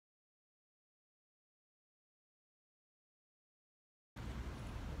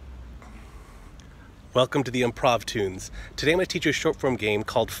Welcome to the Improvtoons. Today I'm going to teach you a short form game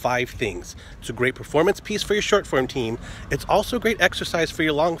called 5 Things. It's a great performance piece for your short form team. It's also a great exercise for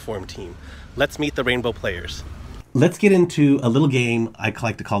your long form team. Let's meet the rainbow players. Let's get into a little game I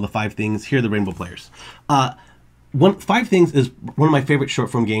like to call the 5 Things. Here are the rainbow players. 5 Things is one of my favorite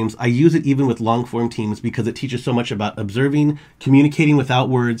short form games. I use it even with long form teams because it teaches so much about observing, communicating without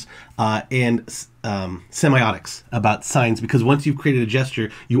words, and semiotics, about signs, because once you've created a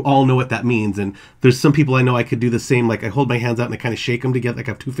gesture, you all know what that means. And there's some people I know I could do the same, like I hold my hands out and I kind of shake them together, like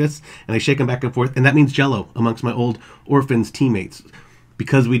I have 2 fists, and I shake them back and forth, and that means jello amongst my old orphans teammates,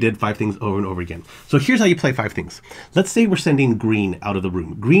 because we did 5 things over and over again. So here's how you play 5 things. Let's say we're sending green out of the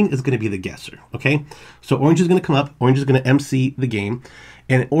room. Green is going to be the guesser, okay? So orange is going to come up, orange is going to MC the game,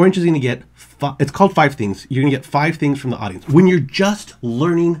 and orange is going to get, it's called 5 things. You're going to get 5 things from the audience. When you're just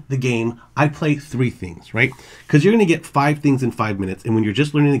learning the game, I play 3 things, right? Because you're going to get 5 things in 5 minutes, and when you're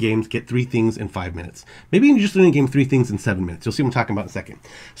just learning the games, get 3 things in 5 minutes. Maybe you're just learning the game 3 things in 7 minutes. You'll see what I'm talking about in a second.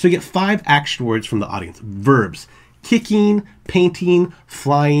 So you get 5 action words from the audience. Verbs: kicking, painting,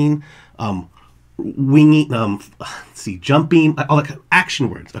 flying, winging, jumping, all that kind of action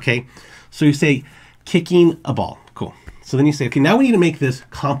words, okay? So you say kicking a ball, cool. So then you say, okay, now we need to make this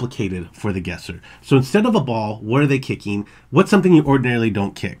complicated for the guesser. So instead of a ball, what are they kicking? What's something you ordinarily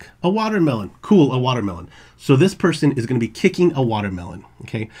don't kick? A watermelon, cool, a watermelon. So this person is going to be kicking a watermelon,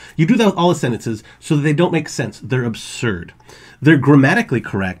 okay? You do that with all the sentences so that they don't make sense. They're absurd. They're grammatically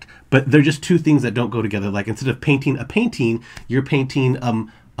correct, but they're just 2 things that don't go together. Like instead of painting a painting, you're painting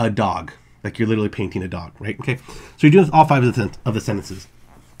a dog. Like you're literally painting a dog, right? Okay. So you're doing all 5 of the sentences.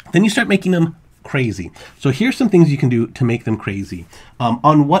 Then you start making them crazy. So here's some things you can do to make them crazy.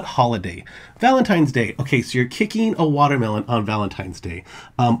 On what holiday? Valentine's Day. Okay, so you're kicking a watermelon on Valentine's Day.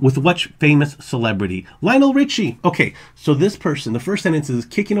 With what famous celebrity? Lionel Richie. Okay, so this person, the first sentence is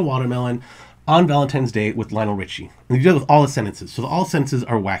kicking a watermelon on Valentine's Day with Lionel Richie. And you do that with all the sentences. So all sentences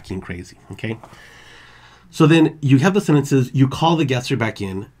are wacky and crazy, okay? So then you have the sentences, you call the guesser back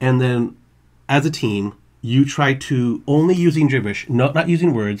in, and then as a team, you try to, only using gibberish, not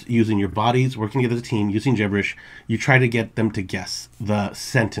using words, using your bodies, working together as a team, using gibberish, you try to get them to guess the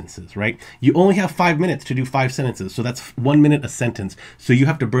sentences, right? You only have 5 minutes to do 5 sentences, so that's 1 minute a sentence. So you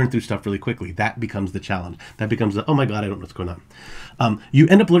have to burn through stuff really quickly. That becomes the challenge. That becomes the, oh my God, I don't know what's going on. You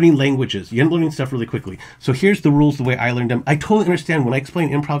end up learning languages. You end up learning stuff really quickly. So here's the rules the way I learned them. I totally understand when I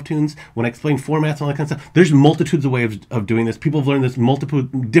explain Improvtoons, when I explain formats and all that kind of stuff, there's multitudes of ways of doing this. People have learned this multiple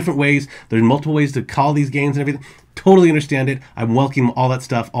different ways. There's multiple ways to call these games and everything. Totally understand it. I'm welcoming all that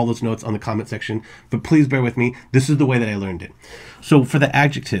stuff, all those notes on the comment section, but please bear with me. This is the way that I learned it. So for the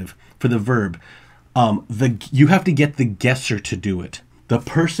adjective, for the verb, you have to get the guesser to do it. The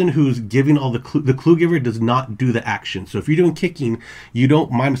person who's giving all the clue giver does not do the action. So if you're doing kicking, you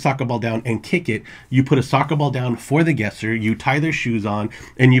don't mime a soccer ball down and kick it. You put a soccer ball down for the guesser, you tie their shoes on,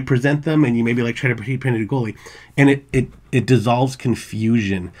 and you present them, and you maybe like try to pretend a goalie. And it dissolves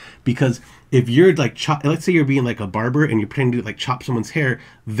confusion, because if you're like, let's say you're being like a barber and you're pretending to like chop someone's hair,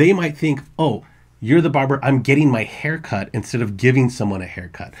 they might think, oh, you're the barber, I'm getting my hair cut instead of giving someone a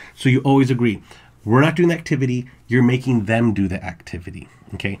haircut. So you always agree. We're not doing the activity, you're making them do the activity,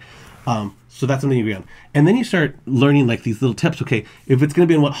 okay? So that's something you agree on. And then you start learning like these little tips, okay? If it's gonna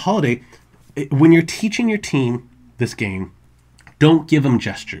be on what holiday, when you're teaching your team this game, don't give them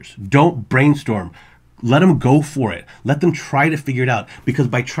gestures, don't brainstorm. Let them go for it. Let them try to figure it out, because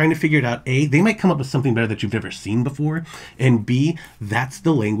by trying to figure it out, A, they might come up with something better that you've never seen before, and B, that's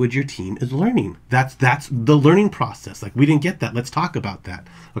the language your team is learning. That's the learning process. Like, we didn't get that. Let's talk about that,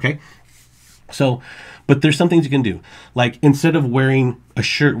 okay? So, but there's some things you can do. Like, instead of wearing a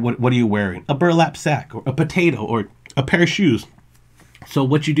shirt, what are you wearing? A burlap sack, or a potato, or a pair of shoes. So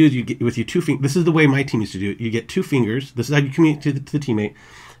what you do is you get with your 2 fingers. This is the way my team used to do it. You get 2 fingers. This is how you communicate to the teammate.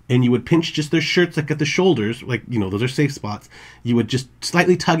 And you would pinch just their shirts, like at the shoulders, like, you know, those are safe spots. You would just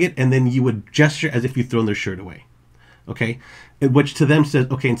slightly tug it, and then you would gesture as if you'd thrown their shirt away. Okay? Which to them says,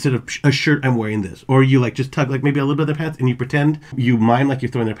 okay, instead of a shirt, I'm wearing this. Or you like just tug like maybe a little bit of their pants, and you pretend, you mime like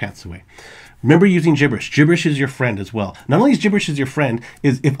you're throwing their pants away. Remember using gibberish. Gibberish is your friend as well. Not only is gibberish is your friend,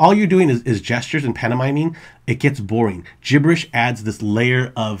 is if all you're doing is gestures and pantomiming, it gets boring. Gibberish adds this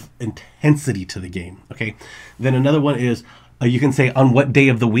layer of intensity to the game, okay? Then another one is, you can say, on what day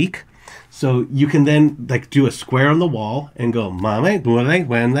of the week? So you can then like do a square on the wall and go, Mame, Wednesday,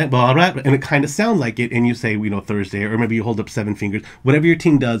 Wednesday, blah, blah, and it kind of sounds like it. And you say, Thursday, or maybe you hold up 7 fingers, whatever your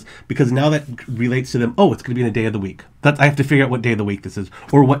team does, because now that relates to them. Oh, it's going to be in a day of the week. I have to figure out what day of the week this is,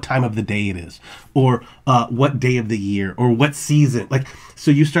 or what time of the day it is, or what day of the year, or what season.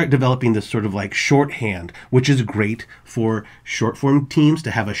 So you start developing this sort of like shorthand, which is great for short form teams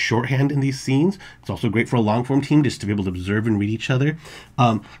to have a shorthand in these scenes. It's also great for a long form team just to be able to observe and read each other.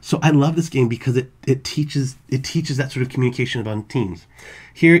 So I love this game because it teaches that sort of communication among teams.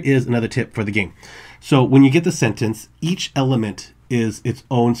 Here is another tip for the game. So when you get the sentence, each element is its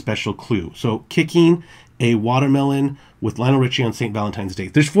own special clue. So kicking a watermelon with Lionel Richie on St. Valentine's Day.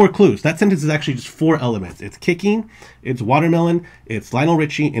 There's 4 clues. That sentence is actually just 4 elements. It's kicking, it's watermelon, it's Lionel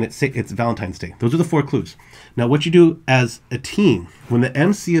Richie, and it's Valentine's Day. Those are the 4 clues. Now, what you do as a team, when the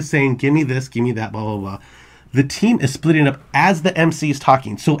MC is saying, give me this, give me that, blah, blah, blah, the team is splitting up as the MC is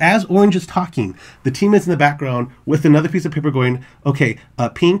talking. So as Orange is talking, the team is in the background with another piece of paper going, okay,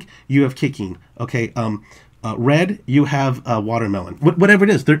 Pink, you have kicking. Okay, Red, you have watermelon. Whatever it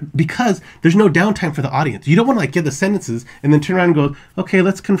is, because there's no downtime for the audience. You don't want to get the sentences and then turn around and go, okay,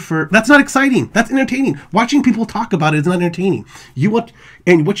 let's confer. That's not exciting. That's entertaining. Watching people talk about it is not entertaining.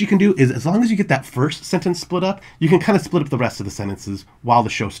 And what you can do is, as long as you get that first sentence split up, you can kind of split up the rest of the sentences while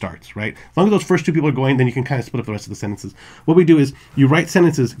the show starts, right? As long as those first 2 people are going, then you can kind of split up the rest of the sentences. What we do is you write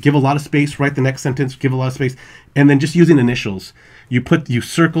sentences, give a lot of space, write the next sentence, give a lot of space, and then just using initials. You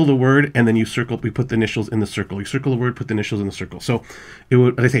circle the word, and then we put the initials in the circle. You circle the word, put the initials in the circle. So it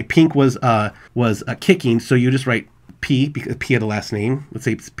would, as I say, Pink was kicking, so you just write P, because P had a last name. Let's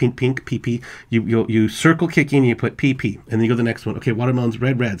say it's Pink, PP. You circle kicking, you put PP, and then you go to the next one. Okay, watermelon's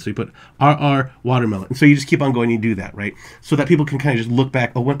red, so you put RR watermelon. And so you just keep on going, you do that, right? So that people can kind of just look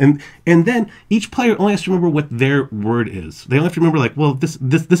back, and then each player only has to remember what their word is. They only have to remember this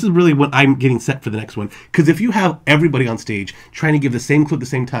is really what I'm getting set for the next one. Because if you have everybody on stage trying to give the same clue at the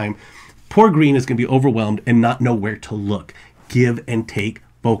same time, poor Green is going to be overwhelmed and not know where to look. Give and take.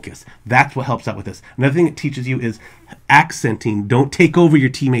 Focus. That's what helps out with this. Another thing it teaches you is accenting. Don't take over your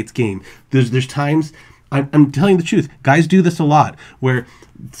teammate's game. There's times, I'm telling you the truth, guys do this a lot, where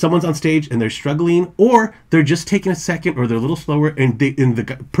someone's on stage and they're struggling, or they're just taking a second, or they're a little slower, and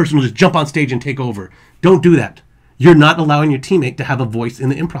the person will just jump on stage and take over. Don't do that. You're not allowing your teammate to have a voice in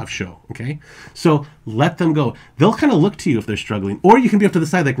the improv show, okay? So let them go. They'll kind of look to you if they're struggling. Or you can be up to the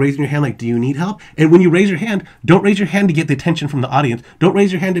side, raising your hand, do you need help? And when you raise your hand, don't raise your hand to get the attention from the audience. Don't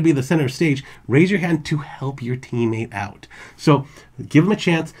raise your hand to be the center of stage. Raise your hand to help your teammate out. So give them a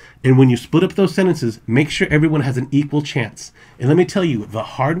chance. And when you split up those sentences, make sure everyone has an equal chance. And let me tell you, the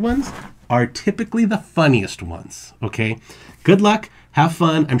hard ones are typically the funniest ones, okay? Good luck. Have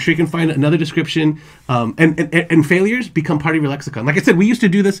fun. I'm sure you can find another description. And failures become part of your lexicon. Like I said, we used to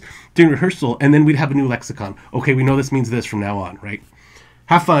do this during rehearsal, and then we'd have a new lexicon. Okay, we know this means this from now on, right?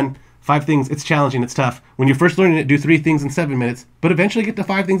 Have fun. 5 things. It's challenging. It's tough. When you're first learning it, do 3 things in 7 minutes, but eventually get to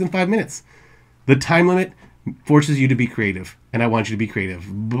 5 things in 5 minutes. The time limit forces you to be creative, and I want you to be creative.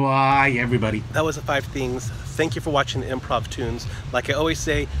 Bye, everybody. That was the 5 things. Thank you for watching the Improvtoons. Like I always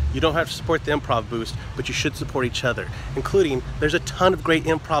say, you don't have to support the Improv Boost, but you should support each other, including there's a ton of great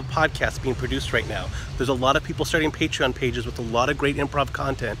improv podcasts being produced right now. There's a lot of people starting Patreon pages with a lot of great improv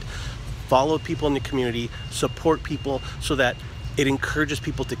content. Follow people in the community, support people so that it encourages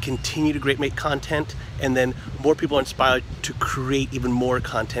people to continue to make content, and then more people are inspired to create even more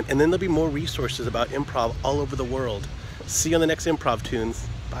content, and then there'll be more resources about improv all over the world. See you on the next Improvtoons.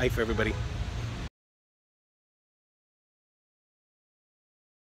 Bye for everybody.